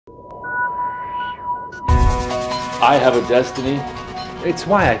I have a destiny. It's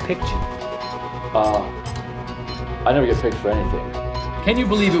why I picked you. I never get picked for anything. Can you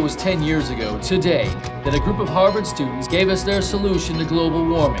believe it was 10 years ago, today, that a group of Harvard students gave us their solution to global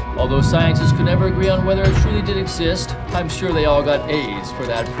warming? Although scientists could never agree on whether it truly did exist, I'm sure they all got A's for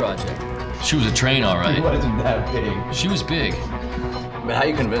that project. She was a train, all right. She wasn't that big. She was big. But how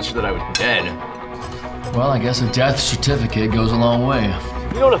you convinced her that I was dead? Well, I guess a death certificate goes a long way.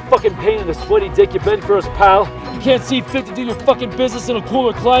 You know what a fucking pain in the sweaty dick you've been for us, pal? You can't see fit to do your fucking business in a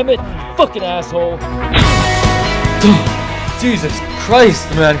cooler climate? Fucking asshole. Jesus Christ,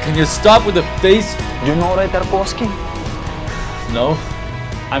 man, can you stop with the face? Do you know Ray Tarkovsky? No.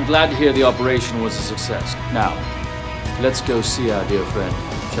 I'm glad to hear the operation was a success. Now, let's go see our dear friend,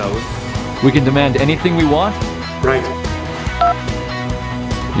 shall we? We can demand anything we want? Right.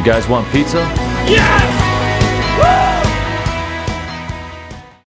 You guys want pizza? Yes!